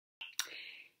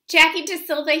Jackie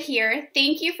DeSilva here.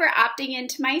 Thank you for opting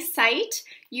into my site.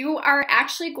 You are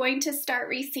actually going to start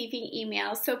receiving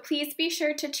emails, so please be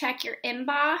sure to check your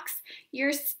inbox,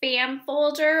 your spam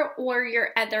folder, or your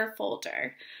other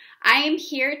folder. I am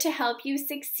here to help you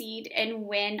succeed and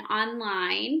win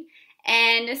online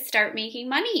and start making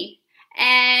money.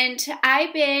 And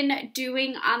I've been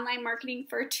doing online marketing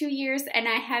for 2 years and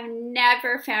I have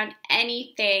never found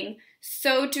anything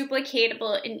so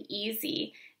duplicatable and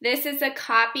easy. This is a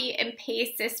copy and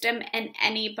paste system and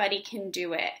anybody can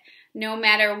do it. No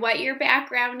matter what your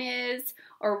background is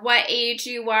or what age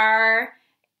you are,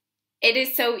 it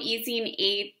is so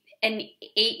easy an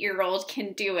 8-year-old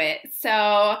can do it.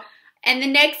 So in the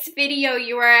next video,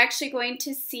 you are actually going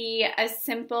to see a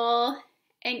simple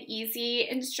and easy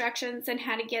instructions on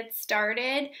how to get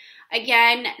started.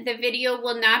 Again, the video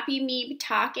will not be me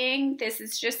talking. This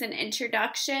is just an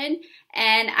introduction,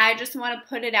 and I just want to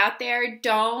put it out there.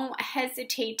 Don't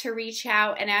hesitate to reach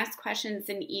out and ask questions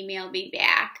and email me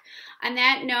back. On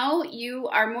that note, you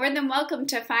are more than welcome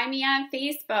to find me on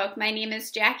Facebook. My name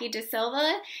is Jackie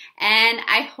DeSilva, and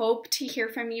I hope to hear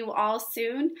from you all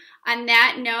soon. On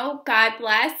that note, God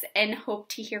bless, and hope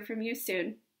to hear from you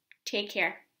soon. Take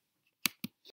care.